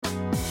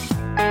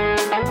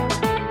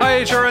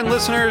HRN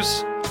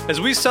listeners.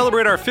 As we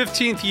celebrate our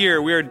 15th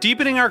year, we are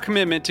deepening our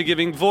commitment to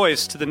giving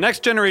voice to the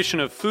next generation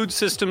of food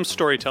systems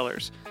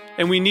storytellers,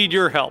 and we need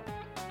your help.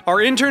 Our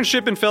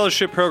internship and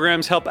fellowship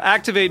programs help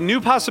activate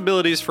new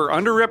possibilities for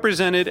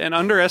underrepresented and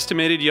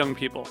underestimated young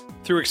people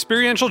through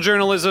experiential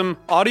journalism,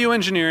 audio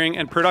engineering,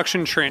 and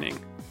production training.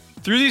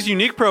 Through these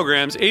unique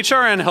programs,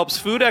 HRN helps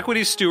food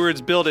equity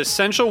stewards build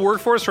essential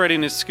workforce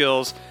readiness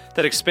skills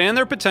that expand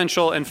their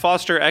potential and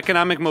foster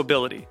economic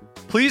mobility.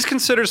 Please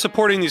consider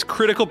supporting these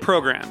critical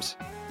programs.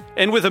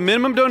 And with a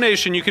minimum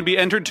donation, you can be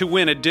entered to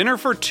win a dinner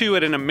for two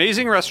at an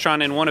amazing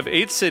restaurant in one of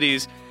 8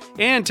 cities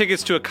and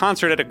tickets to a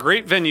concert at a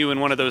great venue in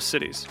one of those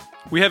cities.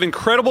 We have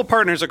incredible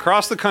partners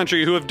across the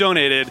country who have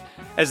donated,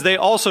 as they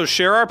also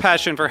share our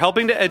passion for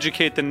helping to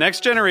educate the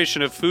next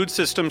generation of food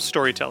systems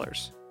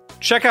storytellers.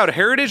 Check out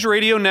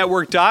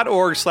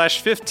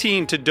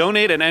heritageradionetwork.org/15 to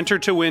donate and enter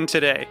to win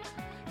today.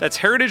 That's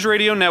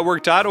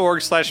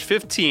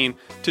heritageradionetwork.org/15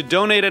 to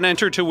donate and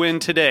enter to win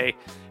today.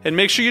 And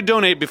make sure you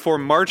donate before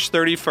March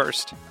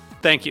 31st.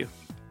 Thank you.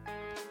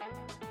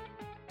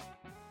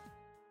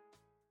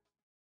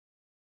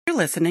 You're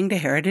listening to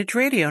Heritage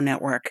Radio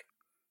Network.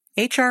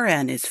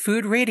 HRN is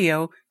food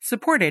radio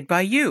supported by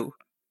you.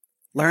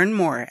 Learn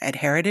more at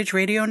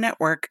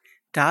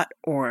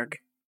heritageradionetwork.org.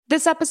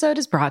 This episode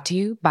is brought to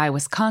you by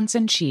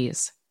Wisconsin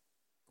Cheese.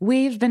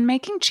 We've been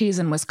making cheese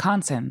in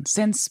Wisconsin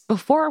since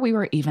before we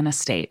were even a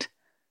state,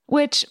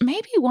 which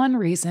may be one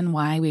reason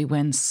why we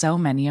win so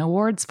many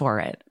awards for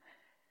it.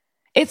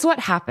 It's what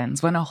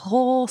happens when a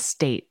whole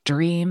state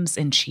dreams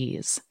in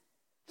cheese.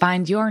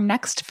 Find your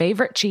next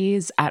favorite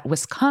cheese at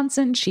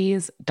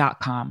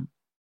wisconsincheese.com.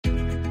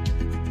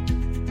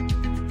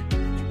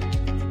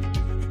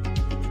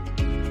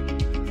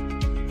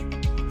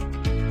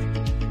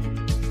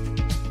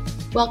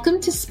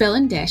 Welcome to Spill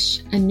and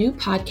Dish, a new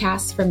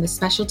podcast from the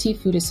Specialty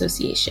Food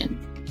Association.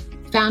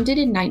 Founded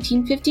in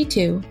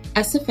 1952,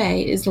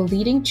 SFA is the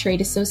leading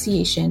trade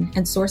association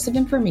and source of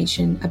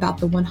information about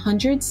the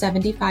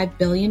 $175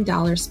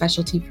 billion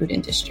specialty food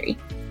industry.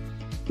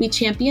 We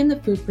champion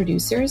the food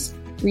producers,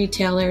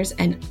 retailers,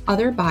 and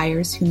other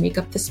buyers who make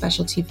up the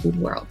specialty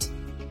food world.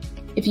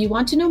 If you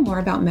want to know more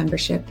about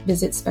membership,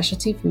 visit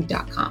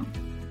specialtyfood.com.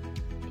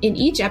 In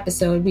each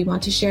episode, we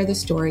want to share the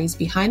stories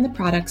behind the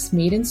products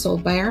made and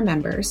sold by our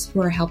members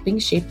who are helping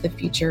shape the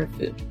future of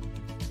food.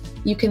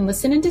 You can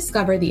listen and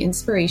discover the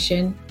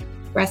inspiration,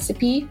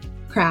 recipe,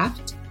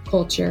 craft,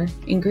 culture,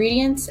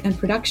 ingredients, and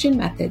production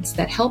methods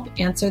that help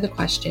answer the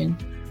question,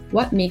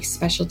 what makes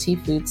specialty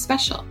food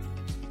special?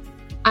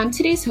 I'm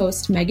today's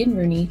host, Megan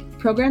Rooney,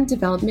 Program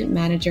Development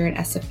Manager at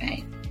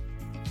SFA.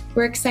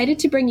 We're excited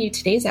to bring you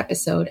today's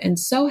episode and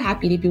so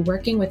happy to be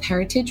working with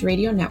Heritage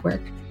Radio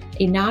Network,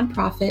 a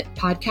nonprofit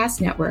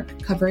podcast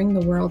network covering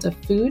the world of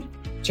food,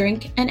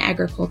 drink, and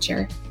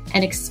agriculture,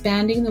 and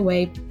expanding the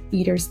way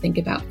eaters think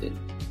about food.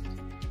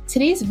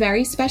 Today's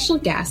very special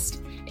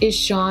guest is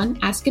Shawn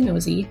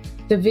Askinosie,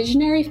 the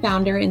visionary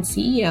founder and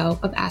CEO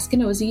of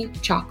Askinosie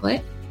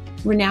Chocolate,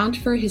 renowned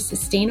for his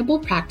sustainable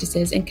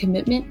practices and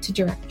commitment to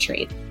direct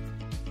trade.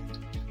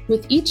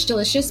 With each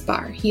delicious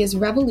bar, he has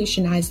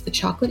revolutionized the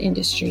chocolate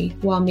industry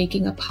while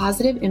making a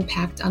positive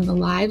impact on the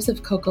lives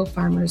of cocoa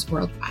farmers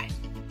worldwide.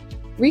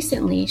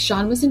 Recently,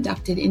 Shawn was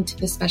inducted into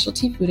the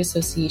Specialty Food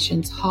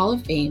Association's Hall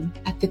of Fame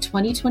at the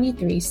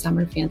 2023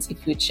 Summer Fancy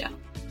Food Show.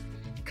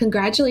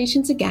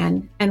 Congratulations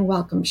again, and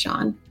welcome,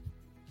 Shawn.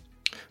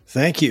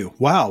 Thank you.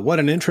 Wow, what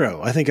an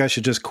intro. I think I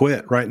should just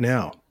quit right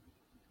now.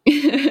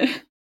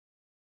 Thank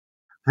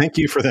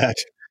you for that.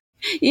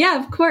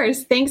 Yeah, of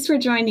course. Thanks for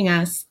joining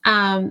us.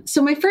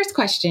 So my first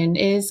question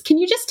is, can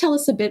you just tell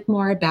us a bit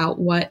more about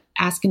what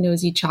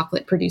Askinosie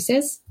Chocolate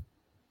produces?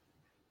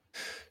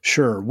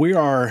 Sure.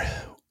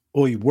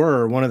 We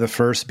were one of the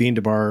first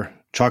bean-to-bar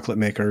chocolate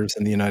makers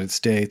in the United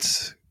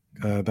States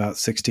about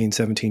 16,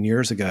 17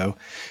 years ago.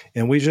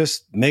 And we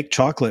just make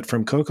chocolate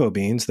from cocoa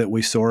beans that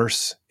we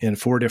source in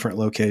 4 different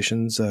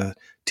locations,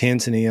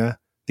 Tanzania,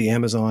 the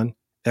Amazon,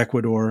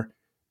 Ecuador,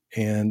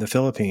 and the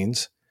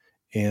Philippines.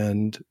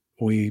 And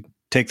we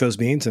take those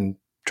beans and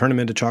turn them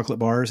into chocolate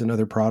bars and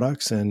other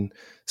products and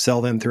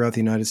sell them throughout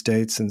the United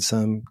States and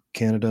some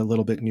Canada, a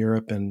little bit in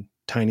Europe, and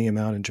tiny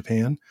amount in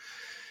Japan.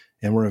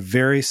 And we're a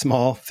very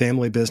small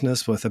family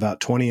business with about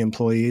 20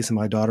 employees. And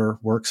my daughter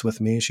works with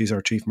me. She's our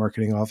chief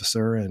marketing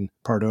officer and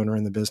part owner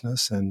in the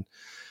business. And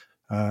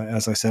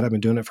as I said, I've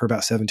been doing it for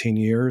about 17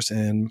 years.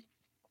 And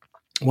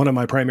one of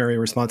my primary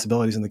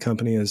responsibilities in the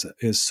company is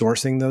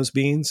sourcing those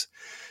beans.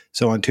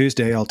 So on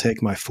Tuesday, I'll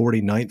take my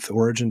 49th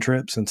origin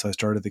trip since I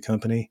started the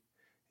company.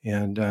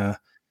 And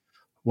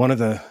one of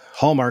the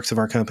hallmarks of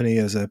our company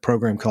is a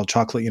program called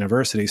Chocolate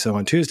University. So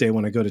on Tuesday,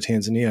 when I go to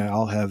Tanzania,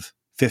 I'll have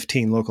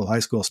 15 local high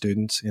school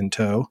students in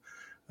tow.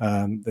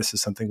 This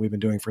is something we've been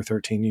doing for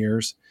 13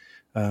 years.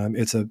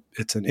 It's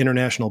an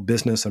international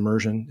business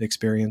immersion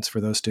experience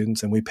for those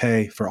students, and we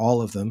pay for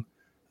all of them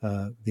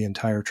the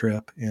entire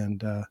trip.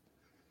 And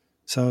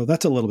so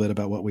that's a little bit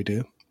about what we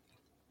do.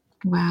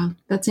 Wow,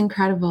 that's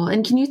incredible.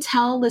 And can you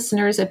tell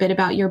listeners a bit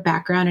about your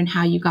background and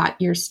how you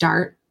got your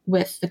start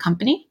with the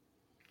company?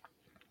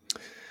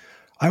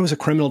 I was a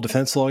criminal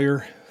defense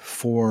lawyer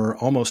for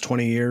almost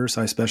 20 years.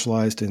 I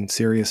specialized in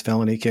serious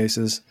felony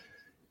cases,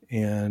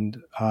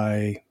 and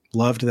I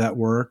loved that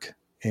work,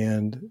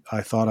 and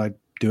I thought I'd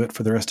do it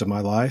for the rest of my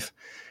life.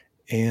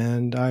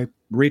 And I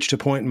reached a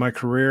point in my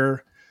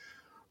career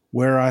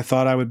where I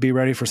thought I would be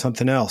ready for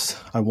something else.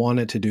 I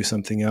wanted to do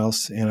something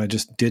else, and I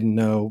just didn't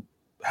know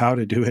how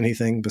to do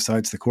anything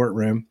besides the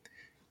courtroom.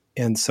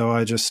 And so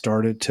I just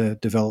started to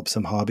develop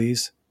some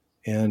hobbies,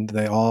 and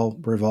they all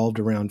revolved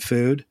around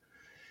food.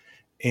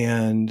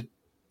 And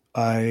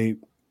I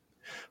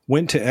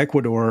went to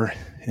Ecuador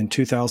in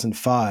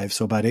 2005,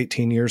 so about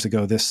 18 years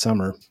ago this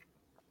summer.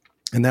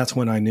 And that's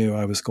when I knew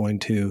I was going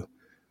to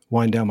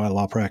wind down my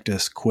law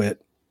practice,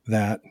 quit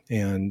that,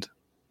 and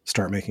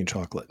start making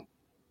chocolate.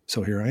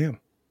 So here I am.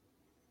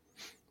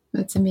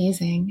 That's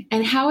amazing.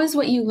 And how is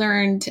what you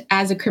learned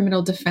as a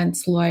criminal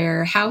defense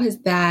lawyer, how has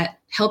that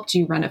helped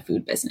you run a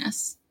food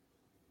business?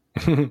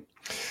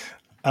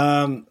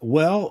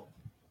 Well,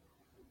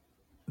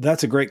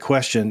 that's a great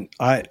question.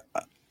 I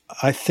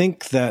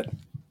think that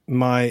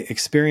my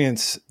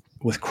experience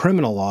with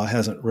criminal law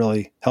hasn't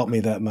really helped me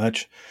that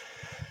much,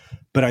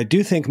 but I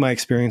do think my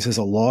experience as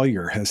a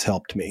lawyer has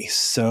helped me.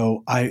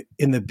 So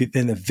in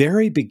the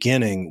very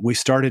beginning, we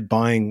started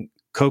buying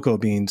cocoa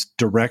beans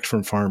direct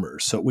from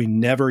farmers. So we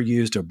never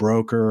used a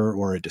broker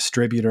or a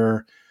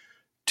distributor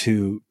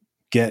to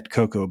get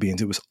cocoa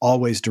beans. It was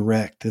always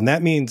direct. And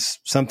that means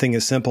something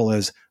as simple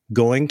as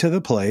going to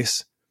the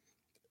place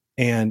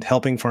and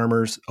helping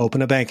farmers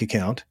open a bank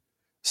account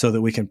so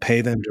that we can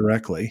pay them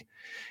directly.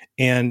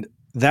 And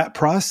that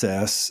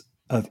process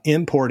of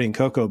importing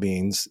cocoa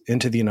beans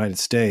into the United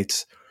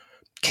States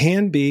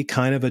can be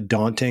kind of a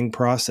daunting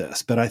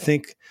process. But I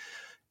think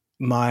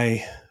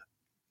my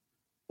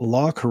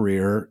law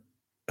career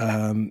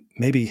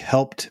maybe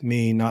helped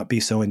me not be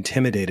so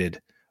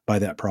intimidated by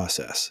that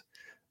process,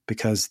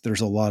 because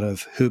there's a lot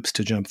of hoops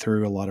to jump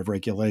through, a lot of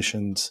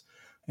regulations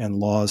and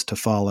laws to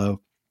follow.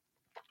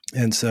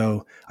 And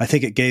so I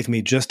think it gave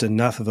me just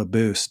enough of a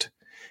boost.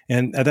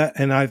 And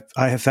I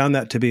have found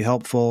that to be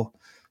helpful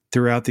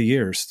throughout the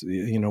years.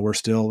 You know, we're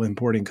still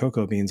importing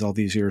cocoa beans all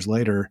these years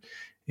later.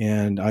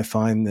 And I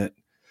find that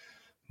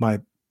my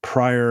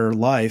prior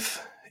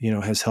life,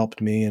 has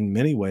helped me in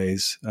many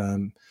ways.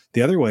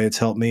 The other way it's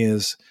helped me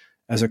is,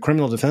 as a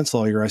criminal defense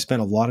lawyer, I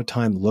spent a lot of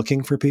time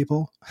looking for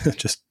people,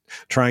 just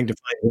trying to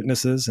find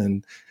witnesses.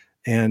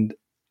 And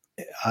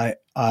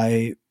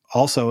I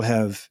also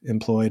have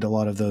employed a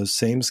lot of those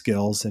same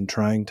skills in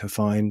trying to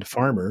find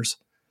farmers,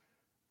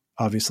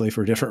 obviously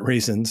for different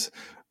reasons,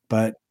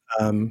 but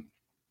and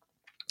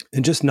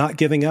just not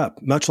giving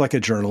up, much like a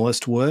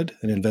journalist would,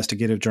 an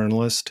investigative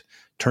journalist,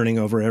 turning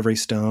over every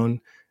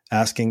stone,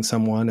 asking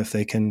someone if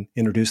they can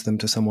introduce them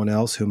to someone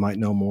else who might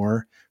know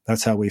more.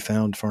 That's how we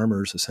found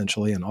farmers,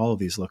 essentially, in all of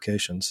these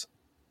locations.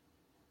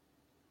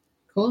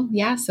 Cool.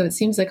 Yeah. So it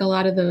seems like a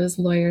lot of those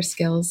lawyer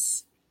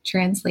skills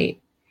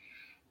translate.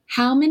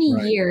 How many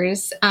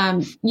years?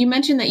 You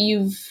mentioned that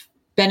you've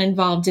been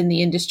involved in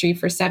the industry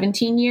for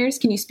 17 years.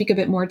 Can you speak a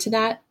bit more to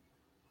that?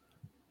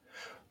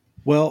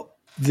 Well,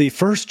 the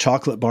first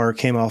chocolate bar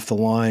came off the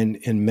line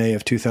in May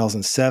of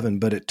 2007,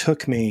 but it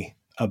took me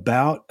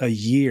about a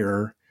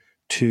year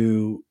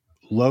to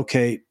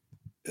locate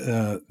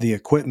the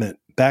equipment.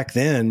 Back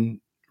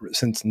then,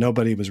 since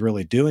nobody was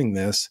really doing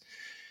this,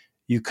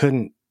 you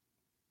couldn't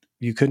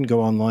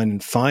go online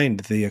and find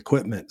the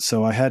equipment.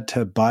 So I had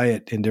to buy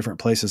it in different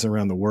places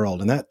around the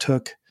world. And that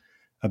took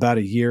about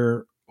a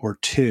year or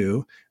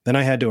two. Then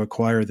I had to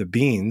acquire the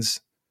beans.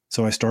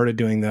 So I started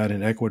doing that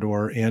in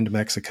Ecuador and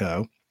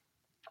Mexico.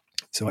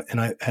 And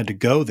I had to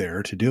go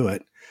there to do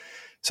it.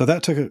 So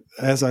that took,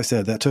 as I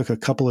said, that took a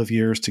couple of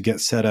years to get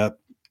set up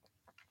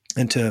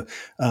and to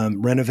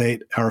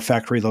renovate our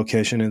factory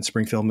location in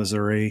Springfield,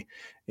 Missouri.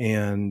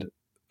 And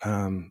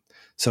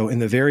so in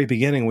the very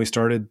beginning, we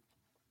started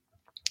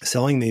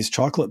selling these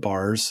chocolate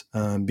bars,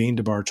 bean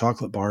to bar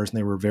chocolate bars, and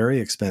they were very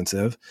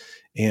expensive.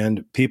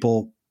 And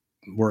people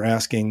were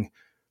asking,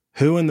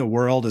 who in the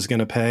world is going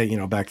to pay,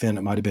 back then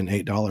it might have been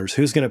 $8.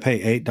 Who's going to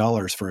pay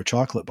 $8 for a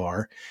chocolate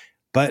bar?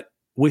 But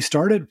we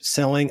started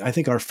selling, I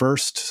think our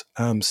first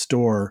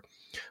store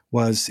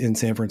was in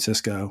San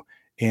Francisco,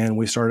 and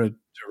we started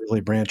to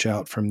really branch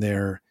out from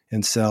there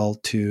and sell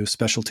to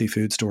specialty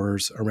food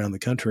stores around the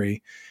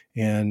country.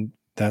 And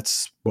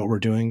that's what we're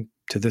doing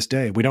to this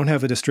day. We don't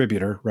have a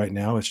distributor right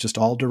now. It's just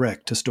all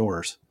direct to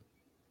stores.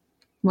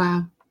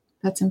 Wow,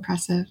 that's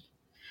impressive.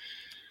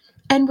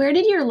 And where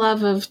did your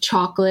love of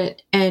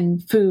chocolate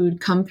and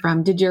food come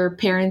from? Did your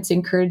parents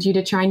encourage you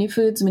to try new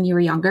foods when you were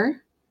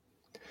younger?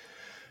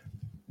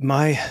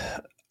 I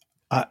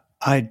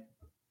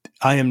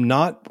am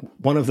not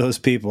one of those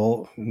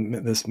people,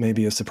 this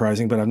maybe is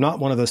surprising, but I'm not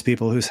one of those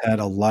people who's had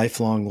a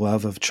lifelong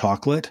love of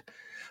chocolate.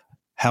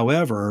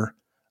 However,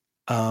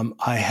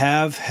 I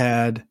have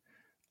had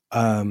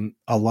a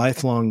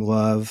lifelong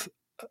love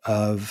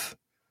of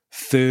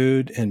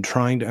food and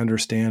trying to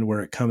understand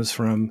where it comes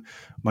from.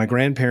 My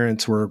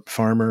grandparents were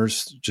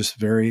farmers, just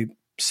very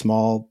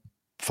small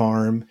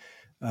farm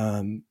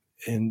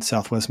in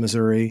Southwest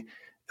Missouri.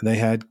 They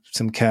had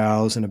some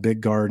cows and a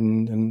big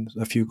garden and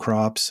a few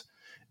crops,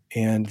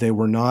 and they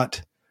were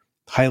not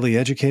highly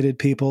educated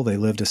people. They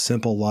lived a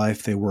simple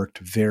life. They worked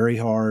very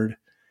hard.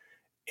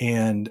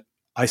 And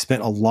I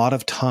spent a lot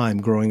of time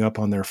growing up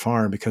on their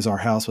farm because our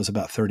house was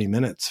about 30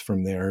 minutes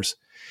from theirs.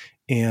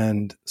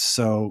 And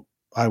so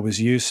I was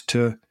used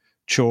to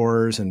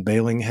chores and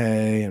baling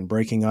hay and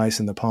breaking ice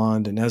in the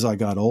pond. And as I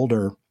got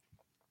older,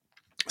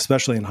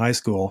 especially in high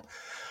school,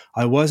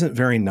 I wasn't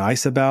very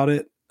nice about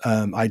it.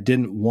 I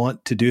didn't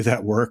want to do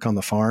that work on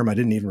the farm. I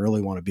didn't even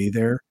really want to be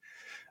there.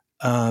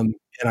 And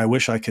I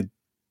wish I could,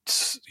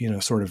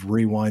 sort of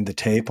rewind the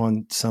tape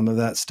on some of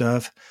that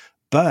stuff.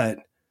 But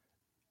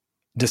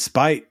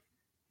despite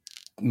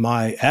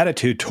my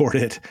attitude toward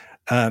it,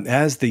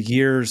 as the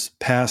years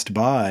passed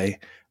by,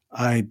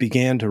 I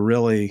began to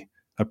really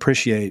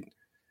appreciate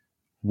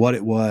what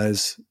it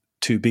was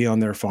to be on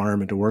their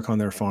farm and to work on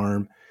their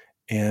farm,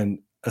 and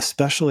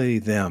especially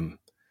them.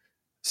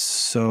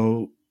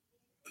 So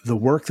the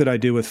work that I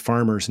do with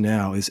farmers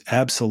now is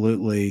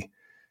absolutely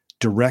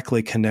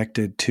directly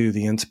connected to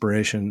the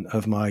inspiration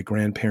of my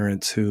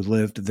grandparents who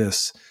lived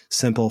this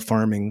simple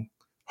farming,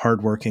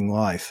 hardworking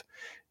life.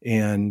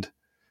 And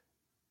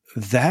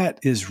that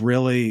is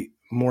really,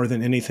 more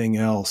than anything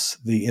else,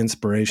 the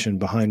inspiration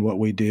behind what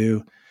we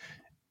do.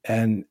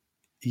 And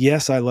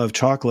yes, I love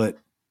chocolate,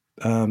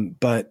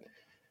 but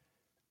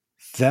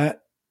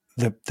that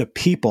the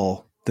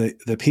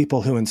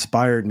people who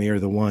inspired me are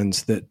the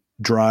ones that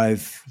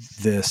drive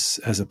this,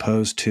 as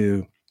opposed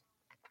to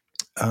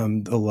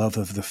the love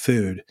of the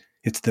food.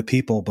 It's the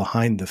people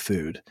behind the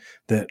food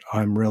that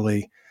I'm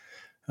really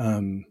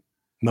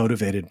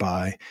motivated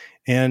by.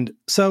 And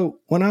so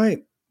when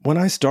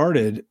I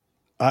started,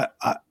 I,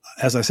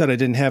 as I said, I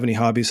didn't have any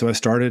hobbies. So I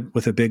started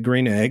with a big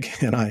green egg,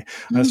 and I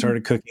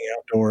started cooking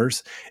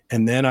outdoors,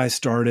 and then I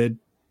started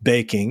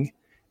baking,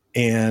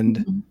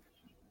 and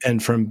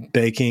from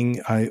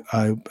baking, I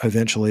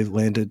eventually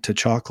landed to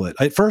chocolate.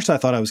 At first, I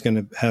thought I was going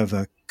to have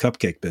a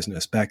cupcake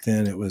business. Back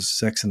then, it was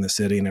Sex in the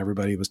City, and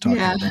everybody was talking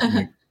about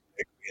bakery.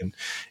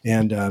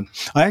 And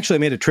I actually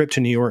made a trip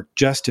to New York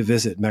just to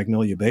visit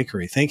Magnolia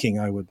Bakery, thinking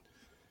I would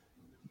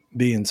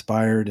be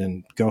inspired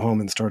and go home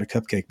and start a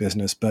cupcake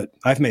business. But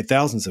I've made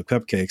thousands of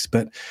cupcakes.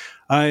 But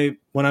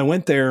when I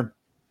went there,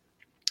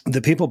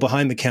 the people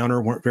behind the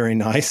counter weren't very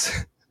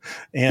nice.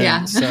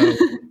 And so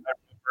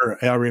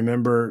I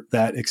remember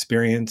that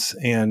experience.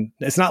 And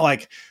it's not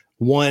like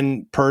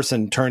one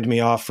person turned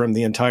me off from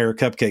the entire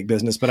cupcake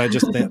business, but I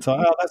just thought,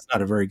 oh, that's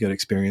not a very good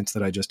experience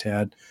that I just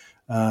had.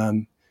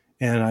 And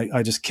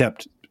I just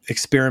kept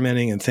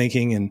experimenting and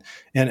thinking. And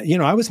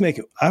I was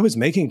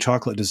making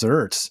chocolate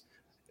desserts,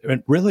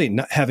 and really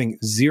not having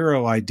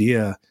zero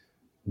idea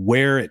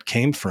where it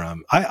came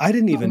from. I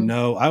didn't even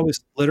know. I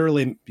was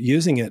literally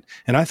using it,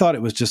 and I thought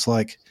it was just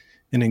like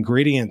an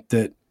ingredient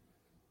that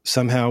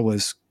somehow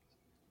was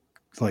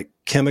like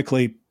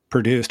chemically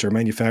produced or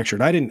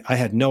manufactured. I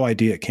had no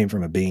idea it came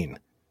from a bean.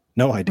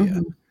 No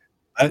idea.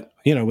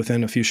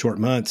 Within a few short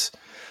months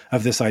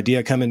of this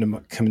idea coming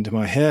to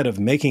my head of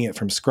making it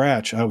from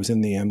scratch, I was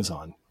in the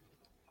Amazon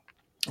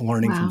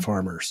learning from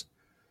farmers.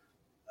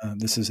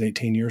 This is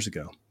 18 years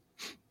ago.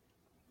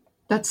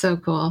 That's so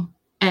cool.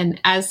 And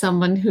as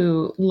someone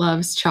who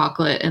loves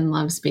chocolate and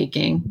loves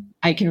baking,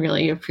 I can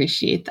really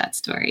appreciate that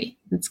story.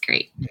 That's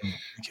great.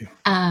 Thank you.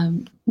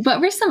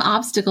 What were some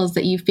obstacles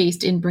that you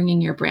faced in bringing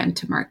your brand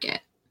to market?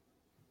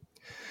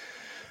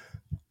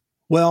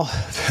 Well,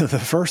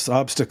 the first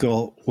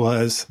obstacle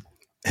was,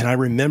 and I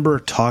remember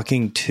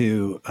talking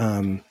to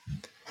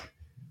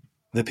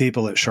the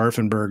people at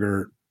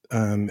Scharfenberger,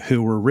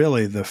 who were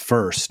really the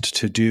first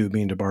to do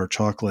bean to bar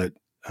chocolate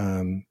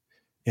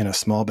in a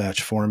small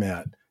batch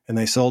format. And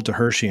they sold to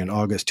Hershey in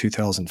August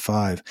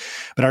 2005.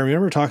 But I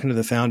remember talking to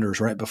the founders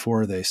right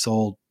before they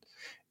sold,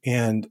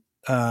 and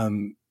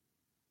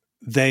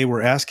they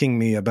were asking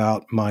me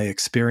about my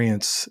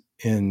experience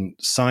in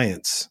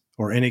science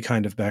or any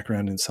kind of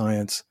background in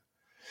science.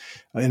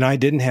 And I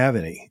didn't have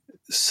any.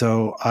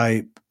 So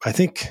I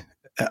think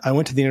I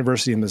went to the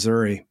University of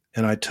Missouri,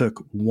 and I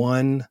took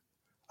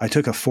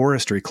a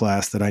forestry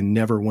class that I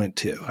never went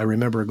to. I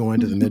remember going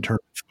to the midterm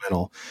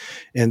final.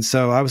 And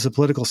so I was a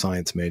political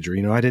science major.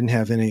 I didn't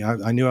have any,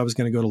 I knew I was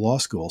going to go to law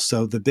school.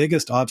 So the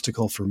biggest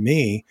obstacle for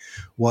me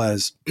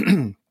was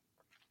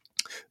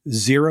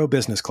zero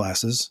business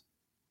classes,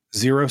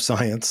 zero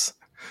science,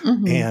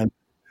 and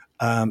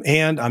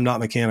I'm not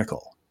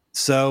mechanical.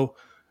 So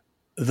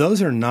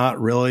those are not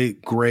really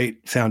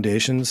great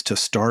foundations to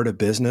start a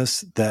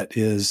business that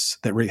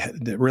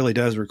really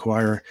does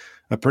require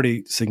a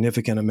pretty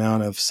significant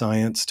amount of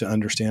science to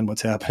understand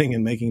what's happening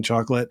in making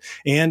chocolate,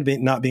 and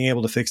not being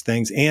able to fix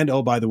things. And,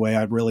 oh, by the way,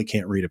 I really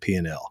can't read a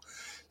P&L.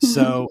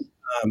 So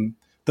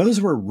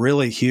those were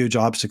really huge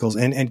obstacles.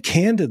 And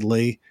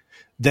candidly,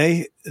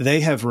 they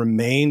have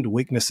remained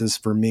weaknesses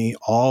for me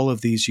all of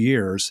these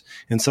years.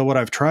 And so what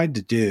I've tried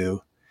to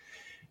do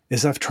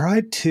is I've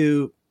tried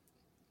to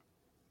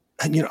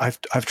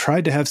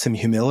have some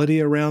humility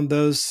around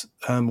those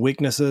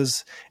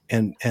weaknesses,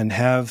 and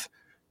have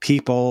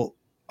people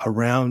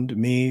around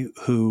me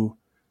who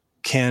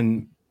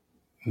can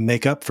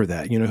make up for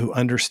that, who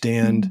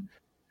understand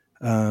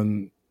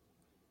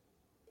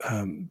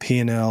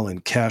P&L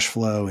and cash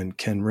flow and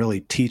can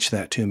really teach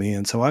that to me.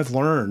 And so I've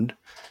learned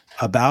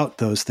about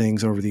those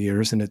things over the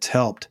years, and it's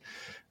helped.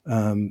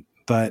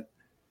 But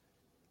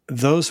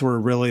those were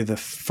really the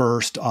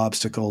first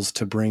obstacles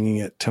to bringing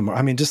it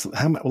to, just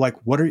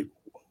what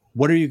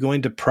are you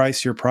going to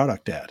price your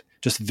product at?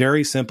 Just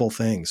very simple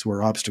things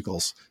were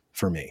obstacles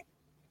for me.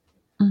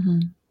 Mm-hmm.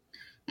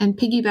 And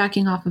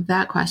piggybacking off of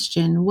that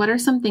question, what are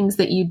some things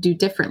that you'd do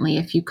differently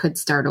if you could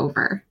start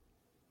over?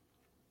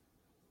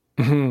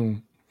 Mm-hmm.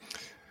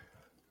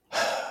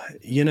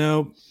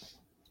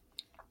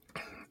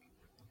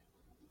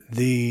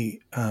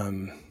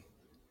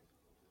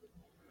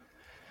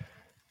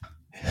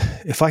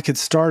 If I could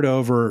start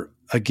over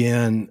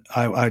again,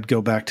 I'd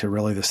go back to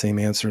really the same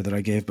answer that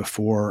I gave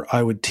before.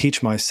 I would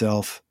teach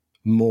myself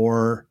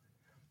more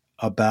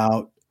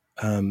about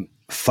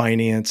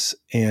finance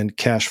and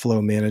cash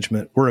flow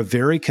management. We're a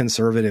very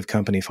conservative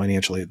company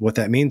financially. What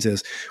that means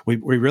is we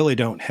really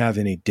don't have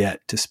any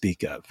debt to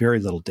speak of, very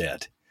little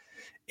debt.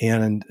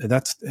 And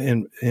that's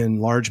in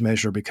large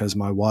measure because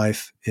my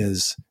wife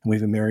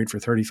we've been married for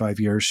 35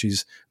 years.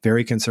 She's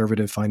very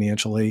conservative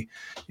financially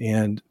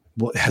and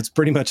has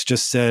pretty much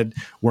just said,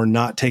 we're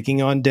not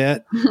taking on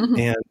debt.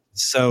 And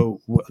so,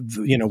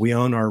 we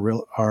own our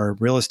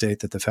real estate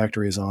that the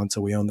factory is on.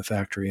 So we own the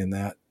factory and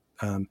that,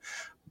 and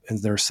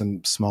there's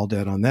some small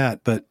debt on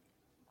that. But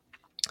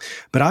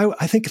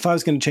I think if I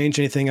was going to change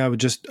anything, I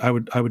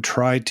would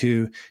try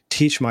to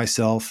teach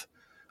myself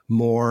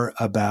more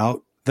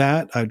about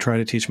that. I'd try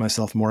to teach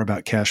myself more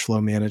about cash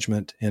flow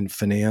management and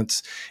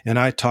finance. And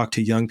I talk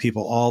to young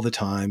people all the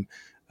time.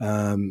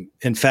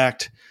 In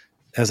fact,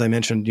 as I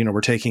mentioned, we're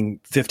taking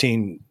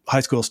 15 high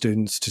school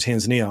students to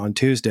Tanzania on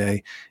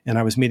Tuesday, and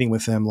I was meeting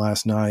with them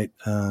last night,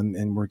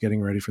 and we're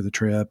getting ready for the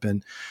trip.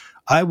 And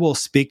I will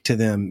speak to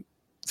them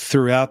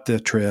throughout the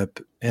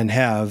trip and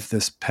have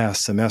this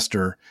past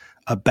semester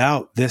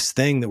about this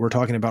thing that we're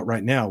talking about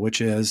right now, which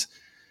is,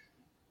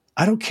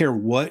 I don't care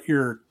what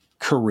your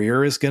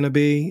career is going to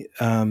be,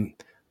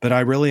 but I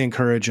really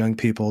encourage young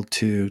people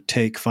to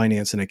take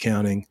finance and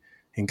accounting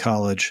in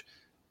college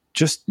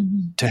just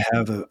to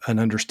have an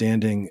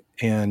understanding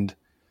and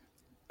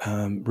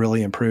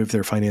really improve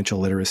their financial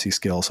literacy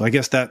skills. So I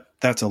guess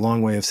that's a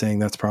long way of saying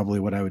that's probably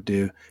what I would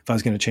do. If I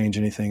was going to change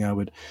anything, I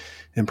would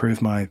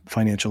improve my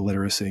financial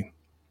literacy.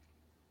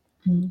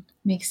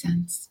 Makes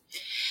sense.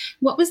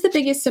 What was the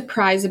biggest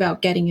surprise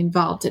about getting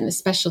involved in the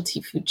specialty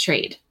food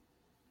trade?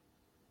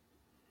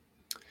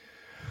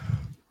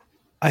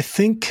 I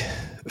think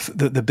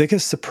the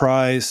biggest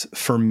surprise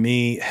for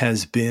me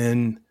has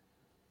been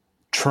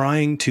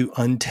trying to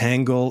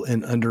untangle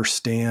and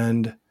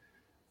understand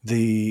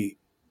the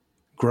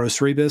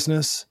grocery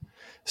business.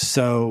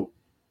 So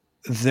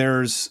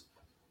there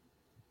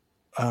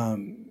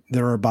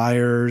are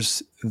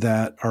buyers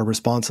that are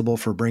responsible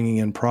for bringing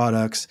in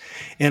products.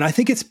 And I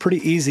think it's pretty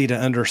easy to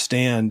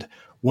understand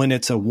when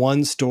it's a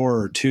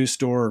 1-store or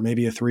 2-store or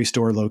maybe a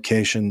 3-store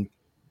location.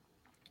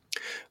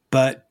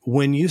 But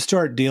when you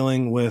start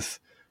dealing with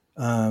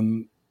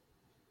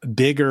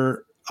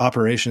bigger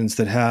operations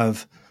that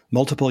have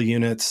multiple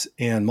units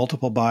and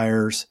multiple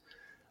buyers,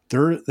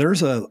 there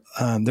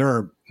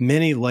are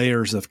many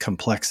layers of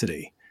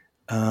complexity,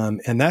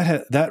 and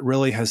that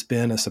really has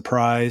been a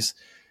surprise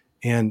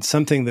and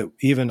something that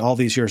even all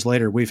these years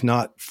later we've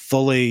not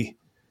fully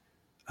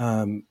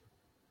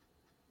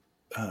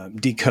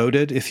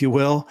decoded, if you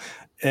will.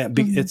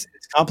 It's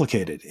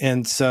complicated,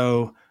 and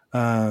so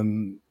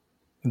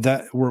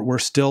that we're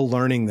still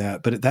learning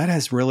that. But that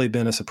has really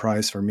been a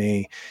surprise for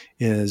me.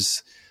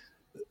 Is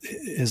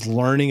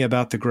learning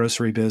about the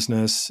grocery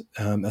business,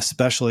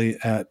 especially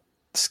at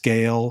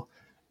scale,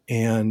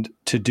 and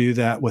to do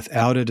that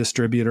without a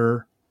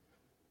distributor.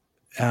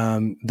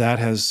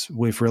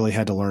 We've really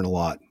had to learn a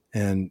lot,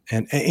 and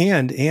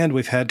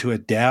we've had to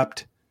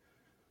adapt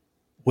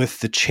with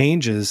the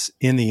changes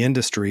in the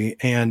industry,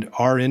 and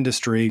our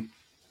industry,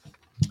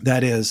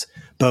 that is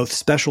both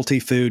specialty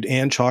food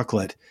and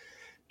chocolate.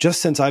 Just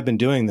since I've been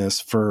doing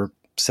this for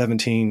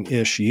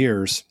 17-ish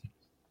years,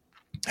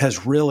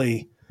 has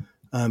really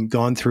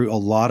gone through a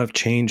lot of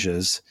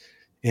changes.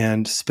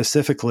 And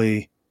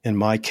specifically in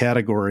my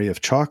category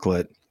of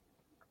chocolate,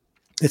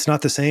 it's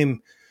not the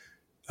same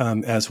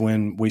as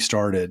when we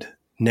started.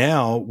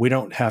 Now we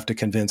don't have to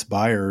convince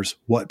buyers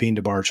what bean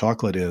to bar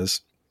chocolate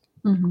is.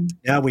 Mm-hmm.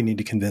 Now we need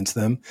to convince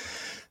them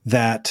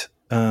that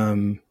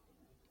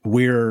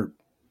we're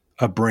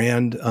a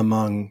brand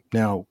among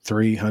now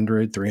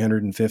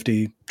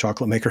 350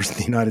 chocolate makers in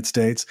the United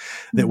States,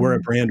 that we're a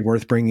brand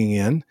worth bringing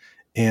in,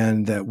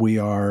 and that we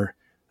are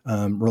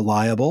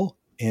reliable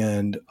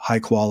and high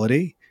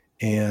quality.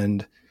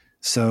 And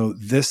so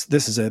this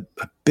is a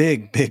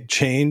big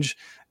change,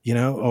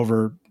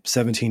 over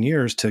 17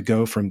 years to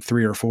go from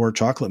 3 or 4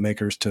 chocolate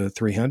makers to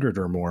 300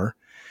 or more.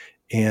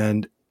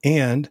 And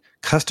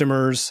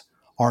customers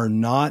are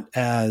not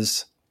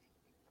as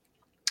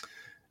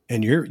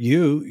and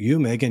you,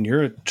 Megan,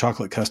 you're a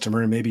chocolate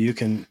customer, and maybe you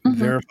can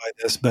verify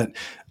this, but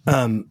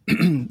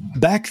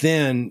back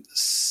then,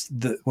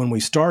 when we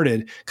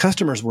started,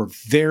 customers were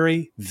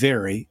very,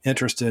 very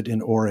interested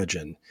in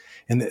origin.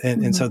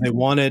 And so they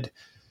wanted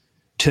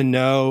to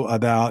know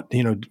about,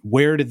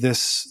 where did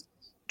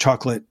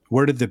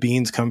the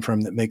beans come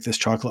from that make this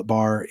chocolate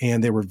bar?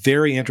 And they were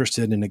very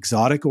interested in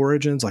exotic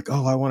origins, like,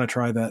 oh, I want to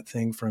try that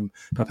thing from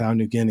Papua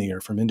New Guinea or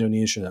from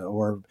Indonesia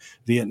or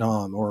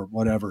Vietnam or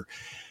whatever.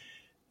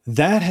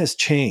 That has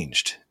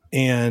changed.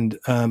 And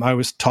I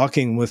was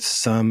talking with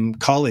some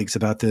colleagues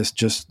about this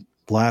just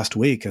last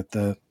week at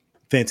the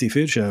Fancy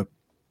Food Show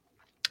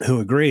who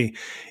agree.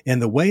 And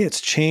the way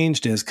it's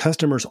changed is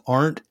customers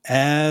aren't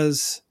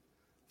as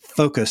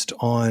focused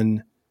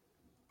on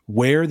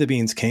where the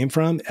beans came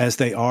from as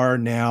they are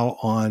now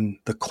on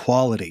the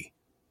quality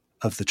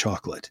of the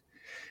chocolate.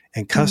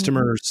 And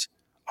customers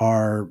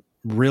are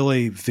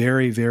really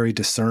very, very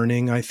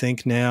discerning, I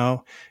think,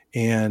 now.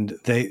 And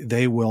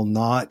they will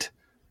not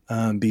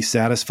be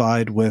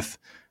satisfied with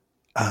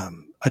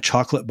a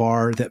chocolate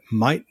bar that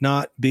might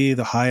not be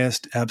the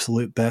highest,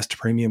 absolute best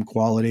premium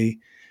quality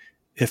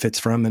if it's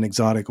from an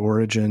exotic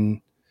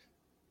origin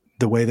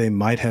the way they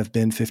might have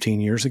been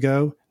 15 years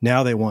ago.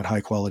 Now they want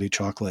high quality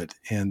chocolate.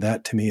 And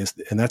that to me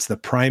that's the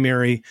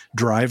primary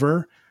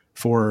driver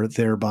for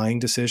their buying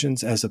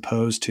decisions, as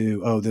opposed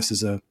to, oh, this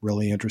is a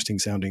really interesting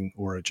sounding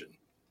origin.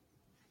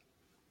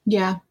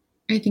 Yeah,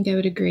 I think I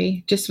would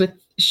agree. Just with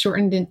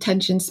shortened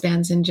attention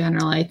spans in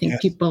general, I think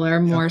people are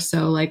more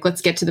so like,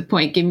 let's get to the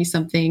point, give me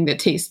something that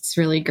tastes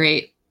really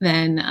great,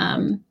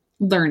 than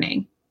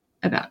learning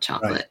about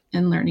chocolate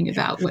and learning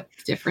about what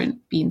different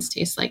beans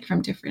taste like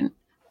from different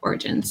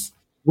origins.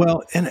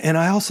 Well, and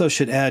I also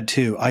should add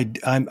too,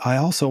 I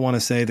also want to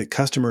say that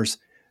customers,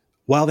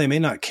 while they may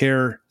not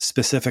care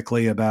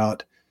specifically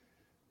about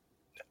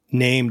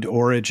named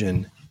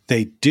origin,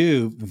 they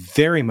do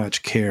very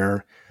much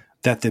care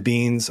that the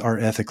beans are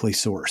ethically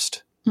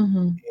sourced.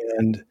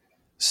 And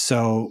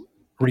so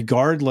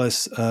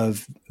regardless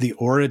of the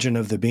origin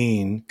of the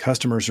bean,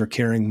 customers are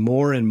caring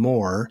more and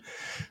more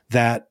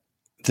that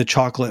the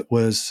chocolate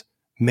was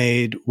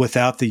made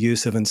without the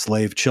use of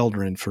enslaved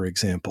children, for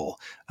example,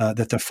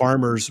 that the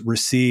farmers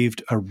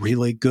received a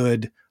really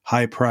good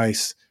high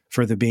price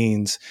for the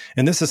beans.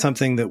 And this is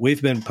something that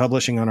we've been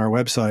publishing on our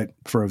website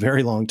for a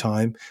very long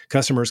time.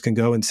 Customers can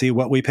go and see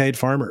what we paid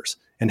farmers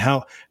and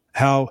how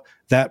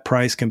that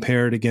price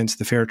compared against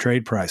the fair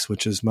trade price,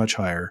 which is much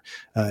higher,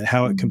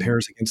 how it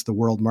compares against the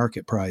world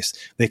market price.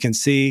 They can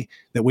see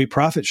that we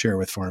profit share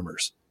with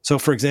farmers. So,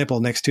 for example,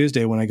 next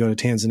Tuesday when I go to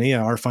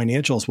Tanzania, our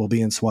financials will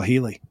be in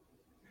Swahili.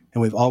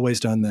 And we've always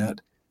done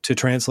that to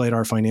translate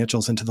our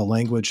financials into the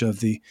language of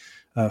the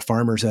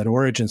farmers at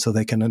origin so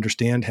they can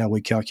understand how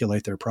we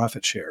calculate their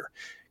profit share.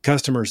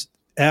 Customers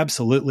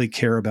absolutely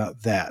care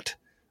about that.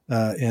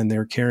 And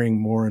they're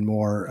caring more and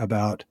more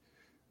about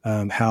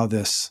how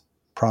this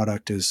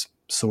product is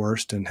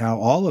sourced and how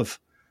all of,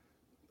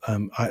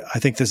 I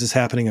think this is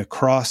happening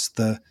across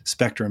the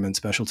spectrum in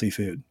specialty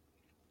food.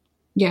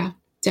 Yeah,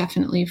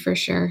 definitely, for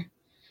sure.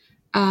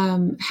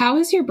 How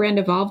has your brand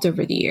evolved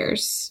over the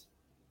years?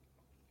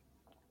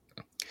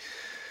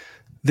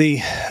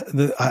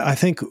 I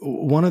think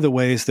one of the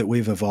ways that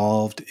we've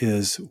evolved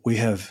is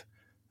we've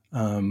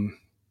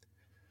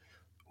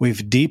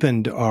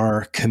deepened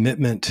our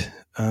commitment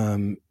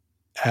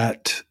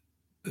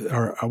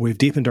we've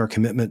deepened our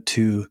commitment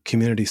to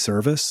community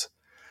service.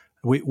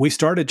 We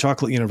started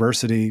Chocolate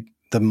University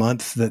the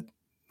month that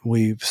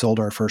we sold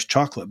our first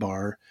chocolate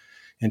bar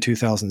in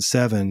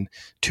 2007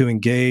 to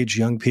engage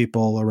young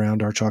people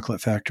around our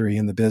chocolate factory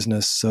in the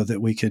business so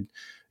that we could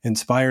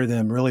inspire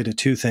them really to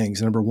two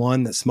things. Number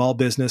one, that small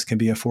business can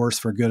be a force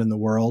for good in the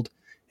world.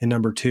 And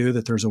number two,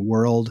 that there's a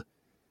world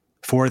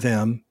for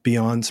them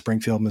beyond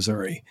Springfield,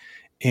 Missouri.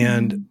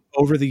 And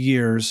over the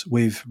years,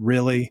 we've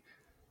really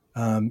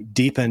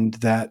deepened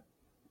that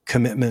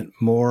commitment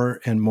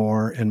more and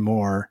more and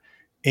more,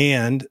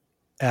 and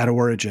at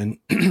origin.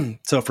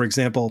 So, for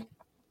example,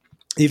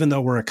 even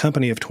though we're a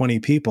company of 20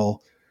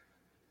 people,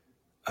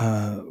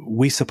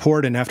 we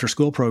support an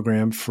after-school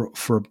program for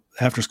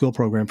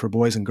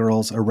boys and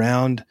girls in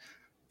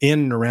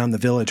and around the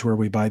village where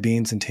we buy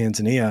beans in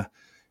Tanzania.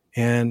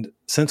 And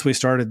since we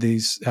started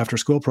these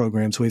after-school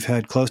programs, we've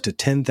had close to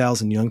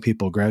 10,000 young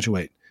people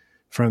graduate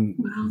from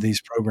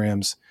these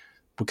programs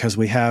because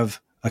we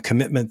have a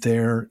commitment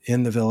there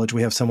in the village.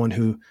 We have someone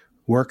who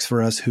works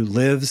for us who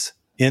lives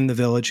in the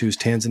village, who's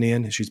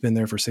Tanzanian. She's been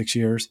there for 6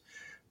 years.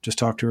 Just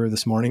talked to her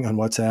this morning on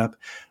WhatsApp.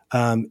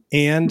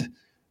 And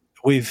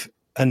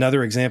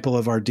another example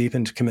of our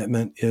deepened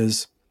commitment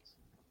is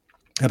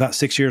about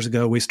 6 years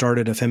ago, we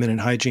started a feminine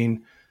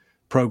hygiene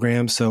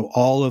program. So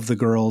all of the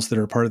girls that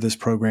are part of this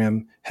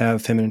program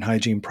have feminine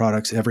hygiene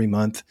products every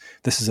month.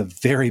 This is a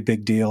very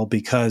big deal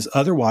because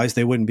otherwise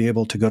they wouldn't be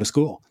able to go to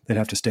school. They'd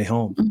have to stay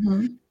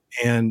home.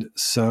 And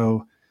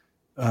so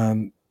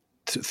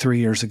 3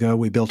 years ago,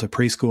 we built a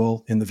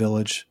preschool in the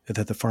village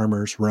that the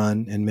farmers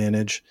run and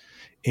manage.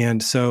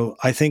 And so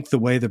I think the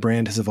way the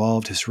brand has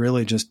evolved has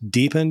really just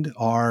deepened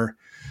our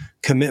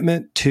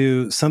commitment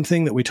to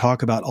something that we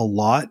talk about a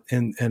lot.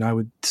 And I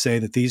would say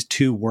that these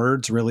two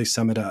words really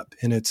sum it up,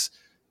 and it's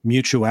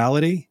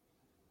mutuality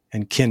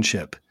and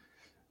kinship.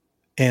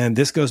 And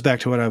this goes back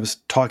to what I was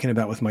talking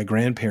about with my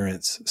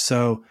grandparents.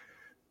 So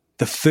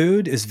the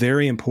food is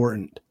very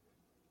important.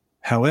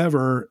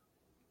 However,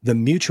 the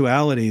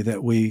mutuality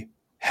that we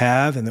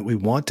have and that we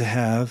want to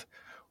have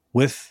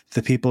with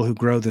the people who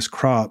grow this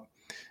crop,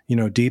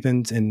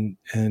 deepens and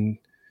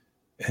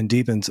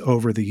deepens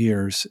over the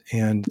years,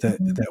 and that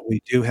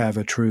we do have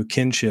a true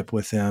kinship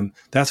with them.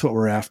 That's what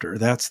we're after.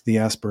 That's the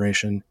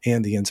aspiration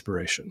and the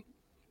inspiration.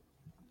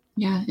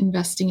 Yeah,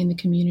 investing in the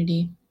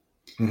community.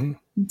 Mm-hmm.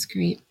 That's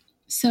great.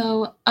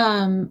 So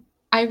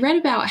I read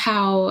about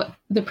how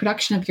the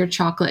production of your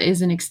chocolate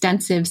is an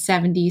extensive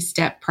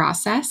 70-step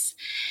process.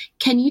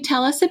 Can you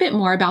tell us a bit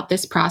more about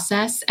this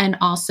process and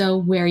also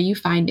where you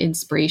find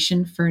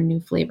inspiration for new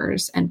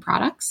flavors and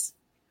products?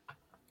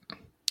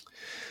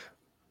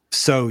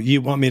 So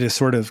you want me to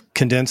sort of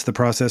condense the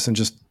process and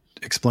just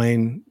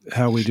explain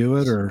how we do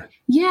it, or?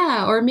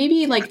 Yeah, or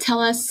maybe tell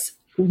us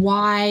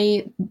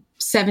why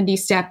 70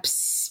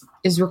 steps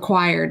is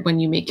required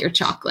when you make your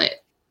chocolate.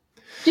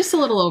 Just a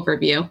little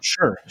overview.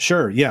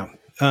 Sure. Yeah.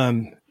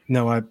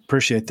 No, I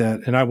appreciate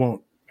that. And I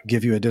won't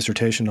give you a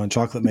dissertation on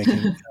chocolate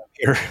making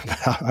here.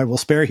 I will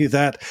spare you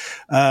that.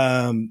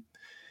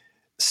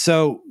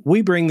 So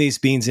we bring these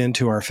beans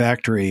into our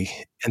factory,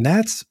 and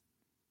that's,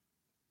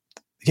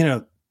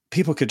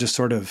 people could just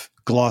sort of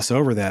gloss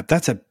over that.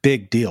 That's a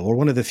big deal. We're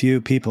one of the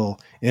few people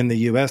in the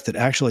U.S. that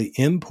actually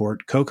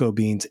import cocoa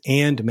beans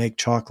and make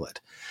chocolate.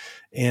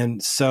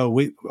 And so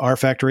our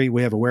factory,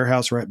 we have a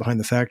warehouse right behind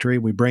the factory.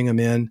 We bring them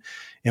in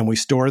and we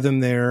store them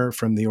there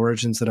from the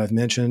origins that I've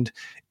mentioned.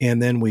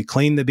 And then we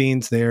clean the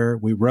beans there.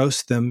 We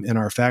roast them in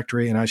our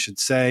factory. And I should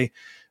say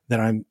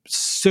that I'm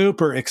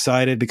super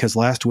excited because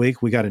last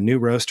week we got a new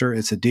roaster.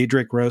 It's a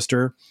Diedrich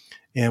roaster,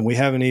 and we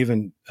haven't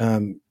even,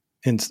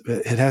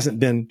 it hasn't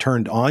been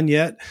turned on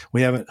yet.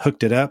 We haven't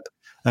hooked it up.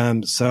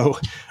 So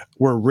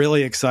we're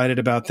really excited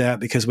about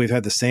that because we've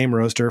had the same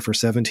roaster for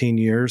 17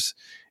 years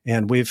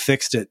and we've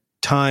fixed it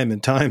time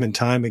and time and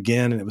time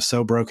again. And it was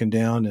so broken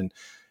down and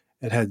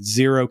it had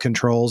zero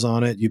controls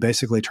on it. You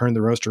basically turn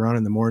the roaster on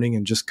in the morning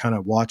and just kind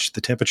of watch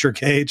the temperature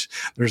gauge.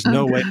 There's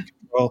no way to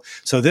control.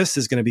 So this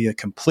is going to be a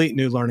complete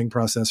new learning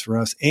process for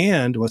us.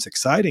 And what's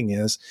exciting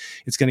is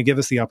it's going to give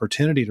us the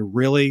opportunity to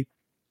really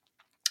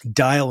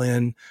dial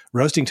in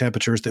roasting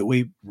temperatures that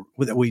we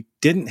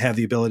didn't have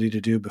the ability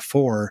to do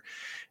before.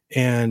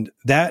 And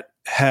that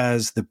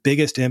has the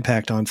biggest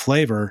impact on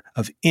flavor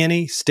of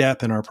any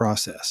step in our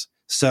process.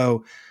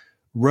 So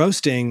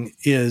roasting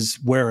is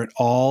where it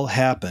all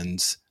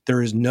happens.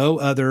 There is no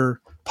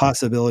other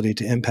possibility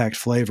to impact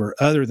flavor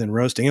other than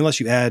roasting, unless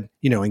you add,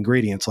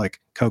 ingredients like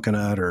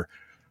coconut or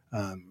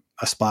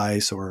a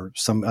spice or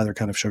some other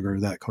kind of sugar,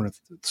 that kind of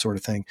sort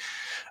of thing.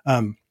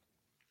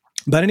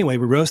 But anyway,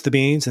 we roast the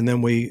beans, and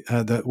then we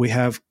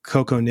have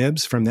cocoa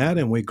nibs from that,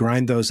 and we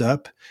grind those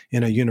up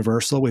in a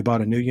universal. We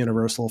bought a new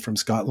universal from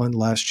Scotland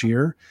last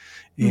year,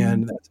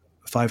 and that's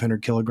a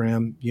 500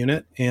 kilogram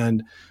unit.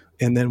 And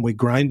then we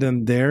grind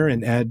them there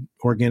and add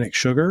organic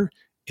sugar,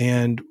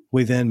 and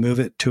we then move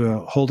it to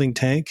a holding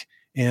tank,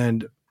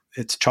 and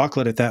it's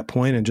chocolate at that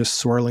point and just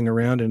swirling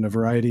around in a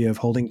variety of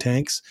holding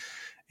tanks.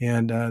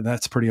 And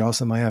that's pretty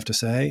awesome, I have to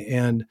say.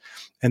 And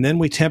then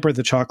we temper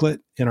the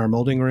chocolate in our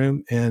molding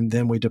room, and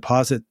then we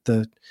deposit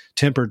the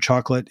tempered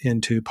chocolate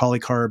into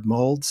polycarb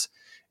molds,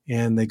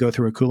 and they go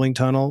through a cooling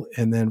tunnel.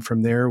 And then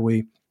from there,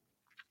 we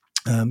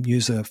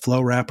use a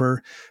flow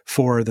wrapper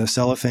for the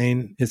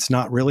cellophane. It's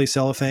not really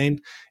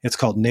cellophane. It's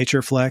called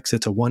Nature Flex.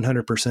 It's a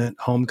 100%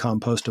 home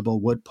compostable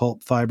wood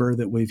pulp fiber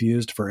that we've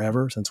used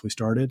forever since we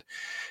started.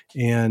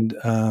 And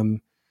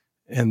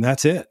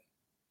that's it.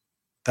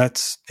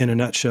 That's in a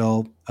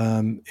nutshell.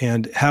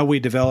 And how we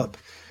develop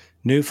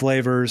new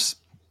flavors.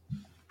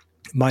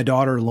 My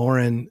daughter,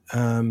 Lauren,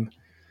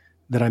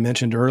 that I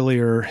mentioned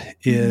earlier,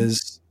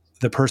 is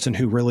the person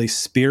who really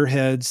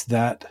spearheads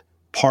that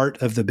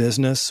part of the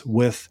business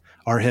with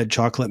our head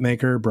chocolate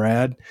maker,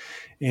 Brad.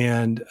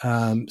 And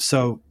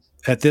so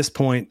at this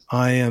point,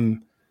 I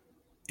am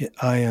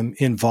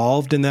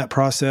involved in that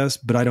process,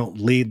 but I don't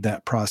lead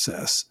that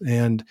process.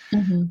 And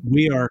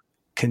we are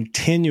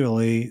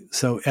continually,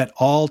 so at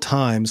all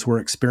times, we're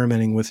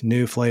experimenting with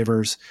new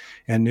flavors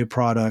and new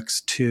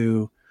products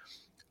to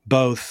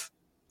both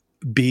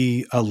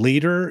be a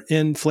leader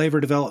in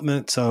flavor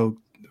development. So,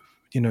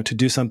 to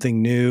do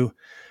something new.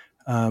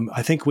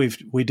 I think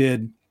we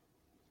did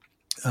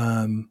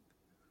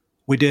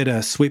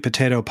a sweet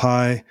potato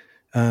pie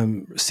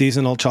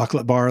seasonal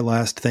chocolate bar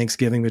last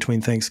Thanksgiving,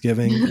 between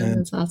Thanksgiving and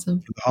that's awesome.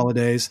 the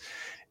holidays,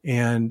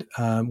 and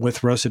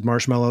with roasted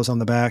marshmallows on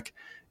the back.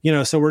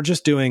 So we're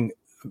just doing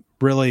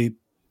really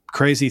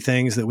crazy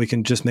things that we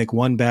can just make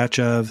one batch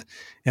of.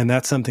 And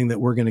that's something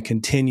that we're going to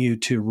continue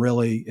to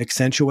really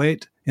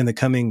accentuate in the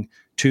coming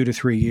 2 to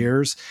 3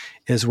 years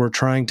is we're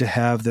trying to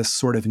have this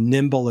sort of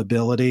nimble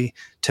ability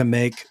to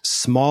make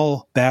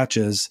small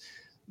batches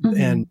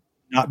and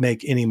not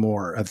make any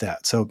more of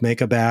that. So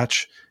make a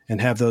batch and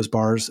have those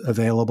bars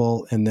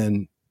available, and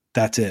then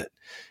that's it.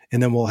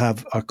 And then we'll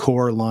have a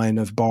core line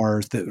of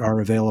bars that are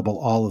available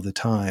all of the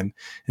time.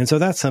 And so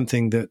that's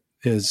something that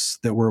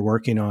we're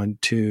working on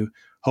to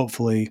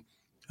hopefully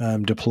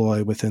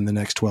deploy within the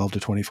next 12 to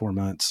 24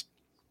 months.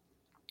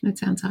 That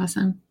sounds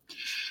awesome.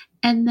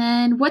 And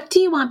then what do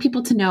you want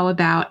people to know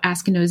about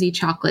Askinosie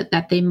chocolate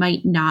that they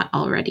might not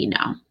already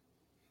know?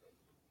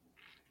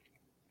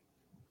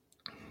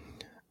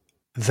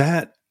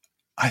 That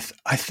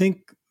I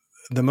think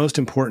the most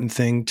important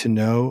thing to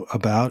know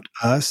about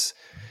us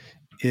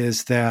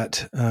is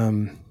that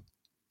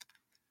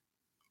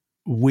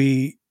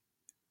we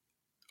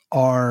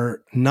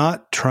are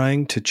not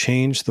trying to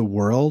change the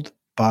world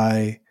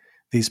by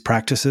these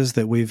practices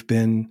that we've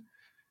been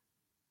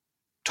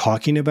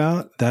talking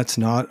about. That's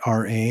not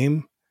our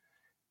aim.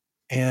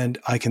 And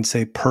I can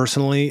say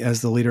personally,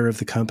 as the leader of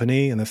the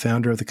company and the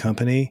founder of the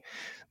company,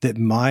 that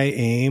my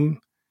aim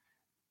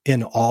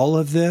in all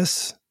of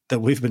this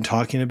that we've been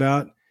talking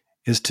about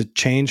is to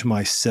change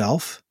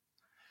myself.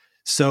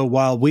 So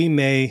while we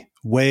may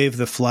wave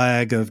the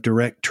flag of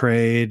direct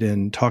trade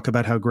and talk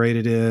about how great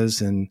it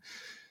is, and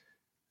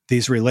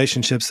these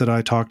relationships that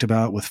I talked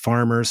about with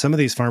farmers, some of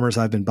these farmers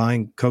I've been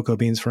buying cocoa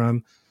beans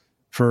from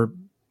for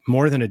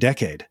more than a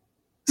decade,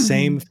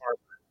 same farmer.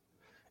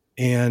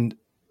 And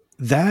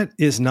that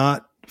is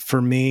not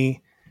for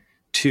me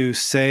to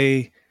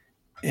say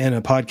in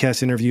a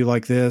podcast interview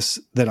like this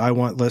that I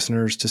want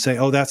listeners to say,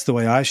 oh, that's the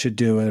way I should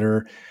do it.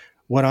 Or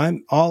what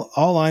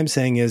all I'm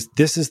saying is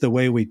this is the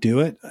way we do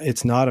it.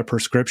 It's not a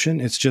prescription.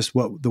 It's just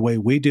the way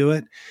we do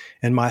it.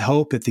 And my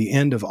hope at the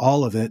end of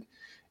all of it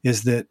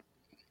is that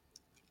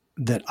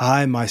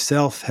I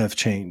myself have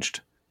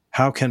changed.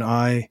 How can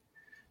I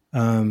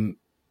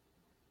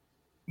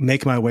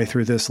make my way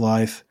through this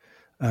life?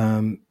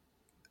 And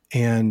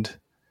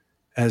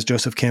as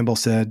Joseph Campbell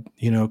said,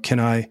 can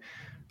I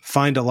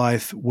find a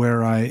life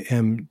where I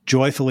am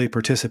joyfully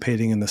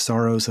participating in the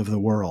sorrows of the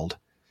world?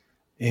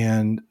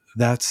 And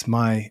that's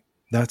my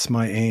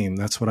aim.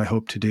 That's what I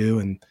hope to do.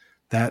 And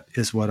that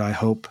is what I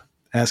hope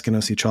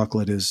Askinosie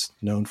chocolate is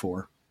known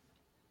for.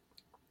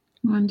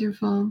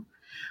 Wonderful.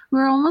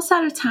 We're almost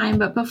out of time,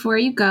 but before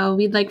you go,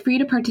 we'd like for you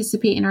to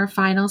participate in our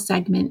final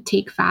segment,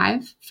 Take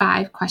 5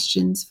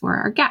 questions for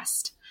our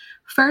guest.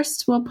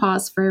 First, we'll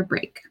pause for a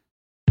break.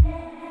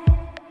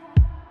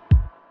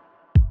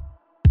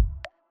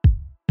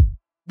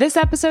 This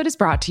episode is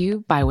brought to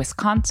you by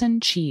Wisconsin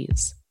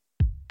Cheese.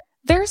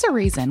 There's a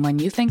reason when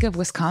you think of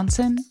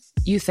Wisconsin,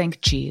 you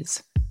think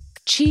cheese.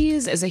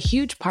 Cheese is a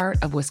huge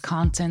part of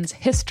Wisconsin's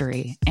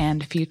history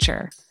and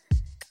future.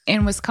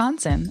 In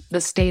Wisconsin,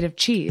 the state of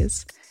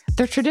cheese,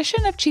 the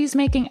tradition of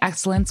cheese-making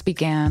excellence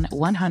began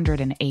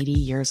 180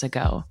 years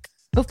ago,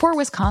 before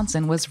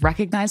Wisconsin was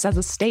recognized as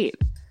a state.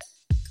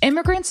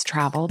 Immigrants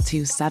traveled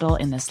to settle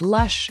in this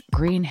lush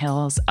green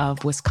hills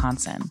of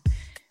Wisconsin,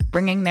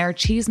 bringing their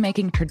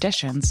cheese-making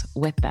traditions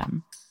with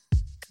them.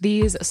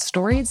 These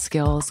storied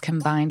skills,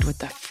 combined with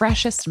the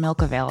freshest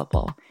milk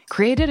available,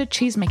 created a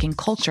cheese-making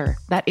culture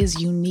that is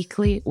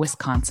uniquely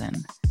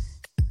Wisconsin.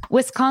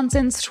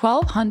 Wisconsin's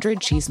 1,200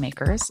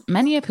 cheesemakers,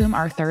 many of whom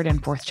are third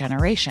and fourth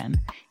generation,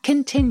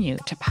 continue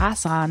to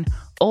pass on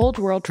old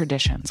world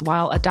traditions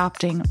while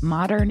adopting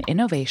modern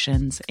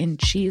innovations in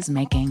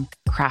cheese-making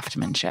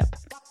craftsmanship.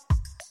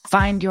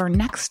 Find your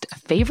next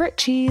favorite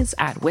cheese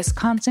at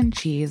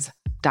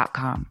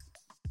wisconsincheese.com.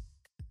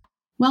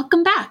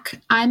 Welcome back.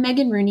 I'm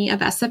Megan Rooney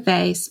of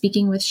SFA,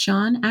 speaking with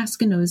Shawn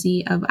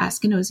Askinosie of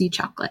Askinosie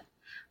Chocolate.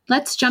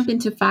 Let's jump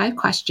into 5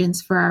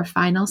 questions for our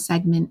final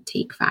segment,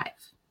 Take 5.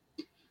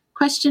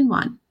 Question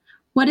 1.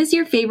 What is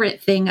your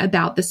favorite thing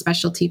about the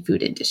specialty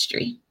food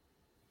industry?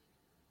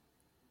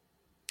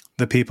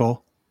 The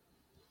people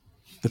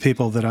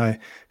that I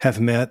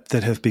have met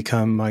that have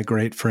become my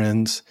great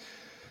friends,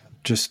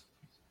 just,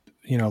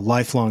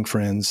 lifelong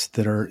friends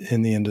that are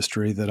in the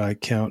industry that I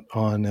count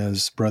on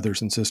as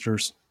brothers and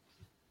sisters.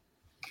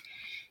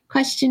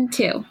 Question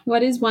 2.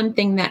 What is one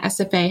thing that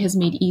SFA has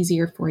made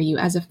easier for you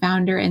as a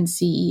founder and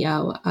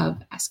CEO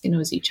of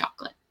Askinosie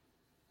Chocolate?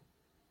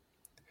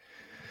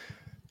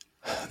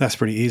 That's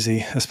pretty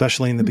easy,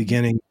 especially in the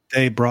beginning.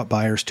 They brought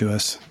buyers to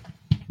us.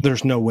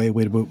 There's no way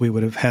we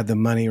would have had the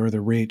money or the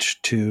reach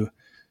to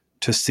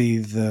see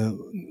the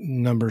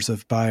numbers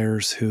of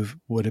buyers who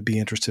would be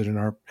interested in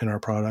our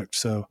product.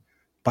 So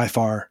by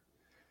far,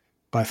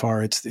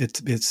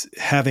 it's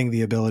having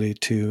the ability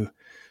to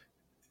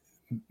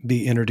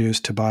be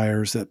introduced to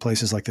buyers at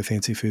places like the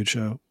Fancy Food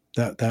Show.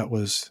 That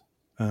was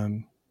not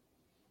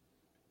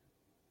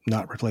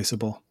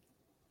replaceable.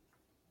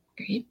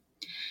 Great.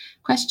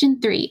 Question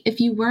 3. If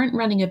you weren't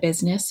running a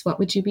business, what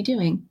would you be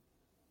doing?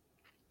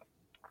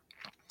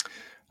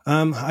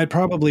 I'd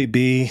probably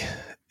be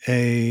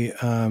a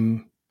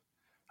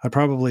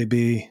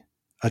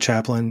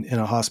chaplain in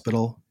a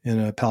hospital in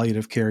a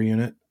palliative care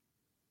unit.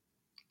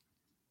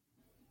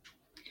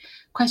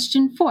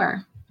 Question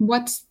 4.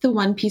 What's the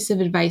one piece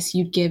of advice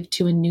you'd give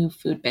to a new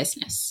food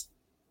business?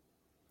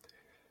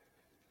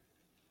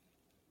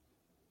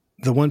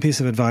 The one piece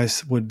of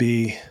advice would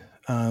be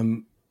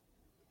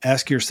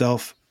ask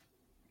yourself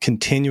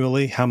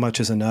continually how much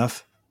is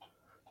enough.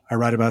 I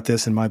write about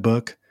this in my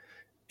book,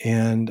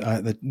 and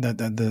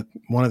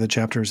one of the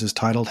chapters is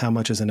titled How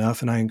Much is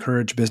Enough? And I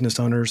encourage business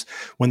owners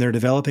when they're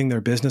developing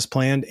their business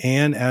plan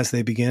and as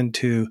they begin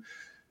to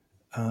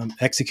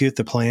execute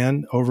the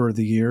plan over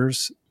the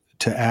years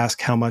to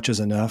ask how much is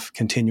enough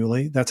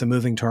continually. That's a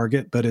moving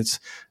target, but it's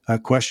a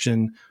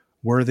question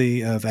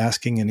worthy of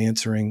asking and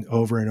answering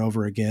over and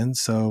over again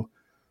so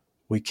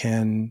we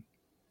can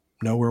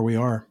know where we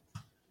are.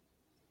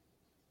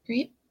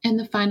 Great. And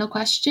the final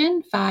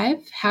question,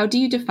 5, how do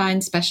you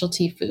define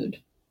specialty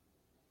food?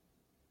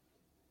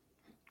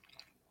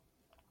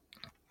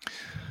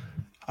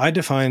 I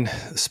define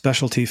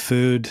specialty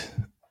food,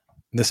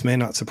 this may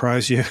not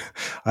surprise you,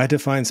 I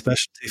define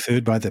specialty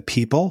food by the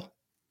people,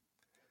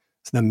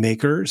 the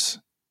makers,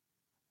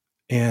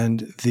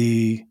 and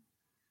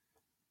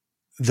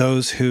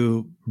those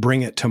who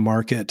bring it to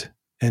market,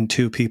 and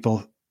to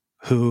people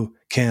who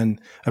can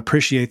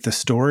appreciate the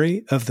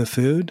story of the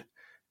food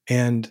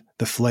and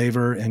the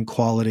flavor and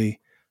quality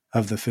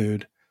of the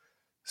food.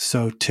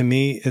 So to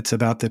me, it's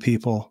about the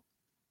people.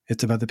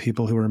 It's about the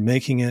people who are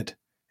making it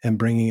and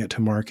bringing it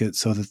to market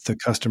so that the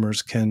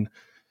customers can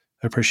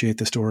appreciate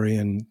the story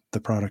and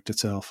the product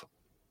itself.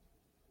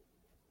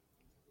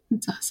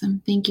 That's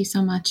awesome. Thank you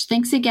so much.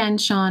 Thanks again,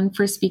 Shawn,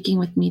 for speaking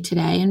with me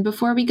today. And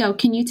before we go,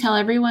 can you tell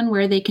everyone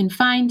where they can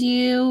find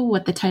you,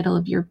 what the title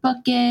of your book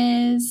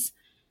is?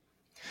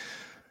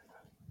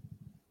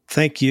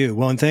 Thank you.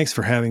 Well, and thanks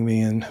for having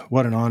me. And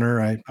what an honor.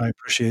 I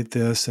appreciate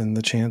this and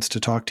the chance to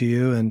talk to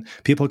you. And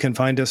people can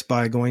find us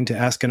by going to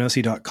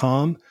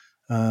Askinosie.com.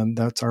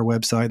 That's our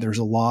website. There's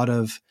a lot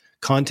of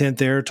content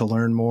there to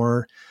learn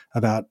more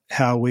about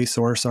how we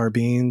source our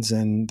beans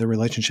and the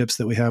relationships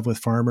that we have with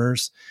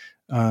farmers.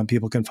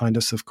 People can find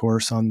us, of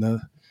course,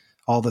 on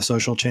all the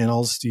social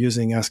channels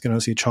using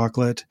Askinosie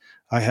chocolate.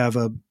 I have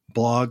a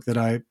blog that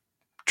I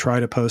try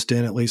to post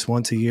in at least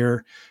once a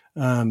year,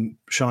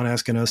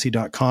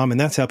 ShawnAskinosie.com, and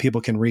that's how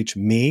people can reach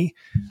me.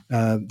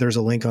 There's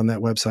a link on that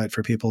website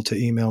for people to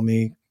email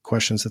me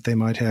questions that they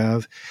might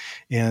have.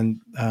 And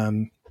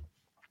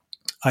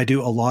I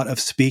do a lot of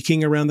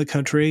speaking around the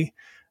country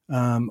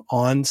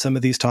on some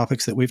of these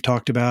topics that we've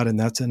talked about, and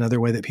that's another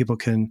way that people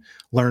can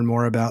learn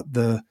more about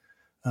the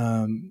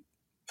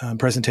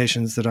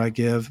presentations that I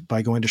give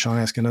by going to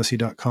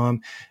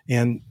ShawnAskinosie.com.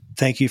 And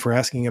thank you for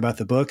asking about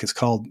the book. It's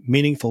called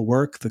Meaningful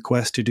Work, The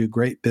Quest to Do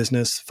Great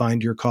Business,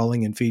 Find Your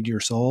Calling, and Feed Your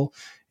Soul.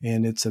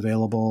 And it's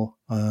available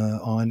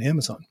on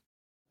Amazon.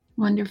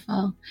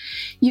 Wonderful.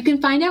 You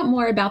can find out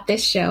more about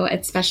this show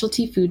at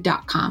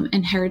specialtyfood.com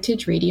and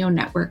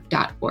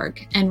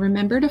heritageradionetwork.org. And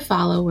remember to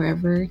follow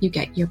wherever you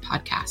get your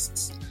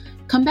podcasts.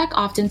 Come back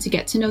often to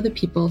get to know the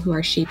people who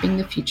are shaping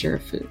the future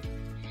of food.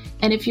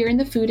 And if you're in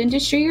the food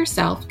industry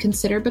yourself,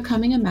 consider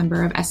becoming a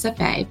member of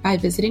SFA by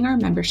visiting our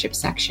membership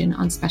section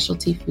on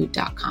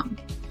specialtyfood.com.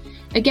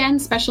 Again,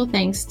 special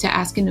thanks to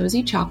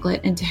Askinosie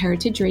Chocolate and to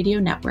Heritage Radio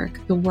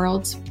Network, the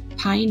world's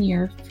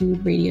pioneer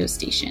food radio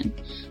station.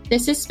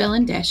 This is Spill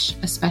and Dish,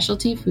 a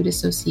Specialty Food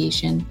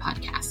Association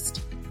podcast.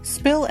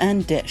 Spill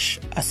and Dish,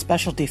 a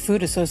Specialty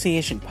Food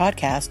Association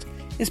podcast,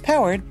 is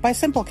powered by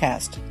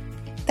Simplecast.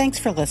 Thanks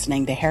for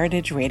listening to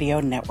Heritage Radio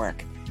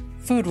Network,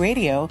 food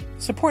radio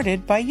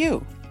supported by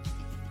you.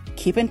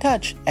 Keep in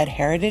touch at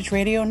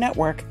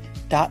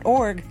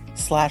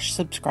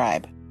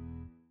heritageradionetwork.org/subscribe.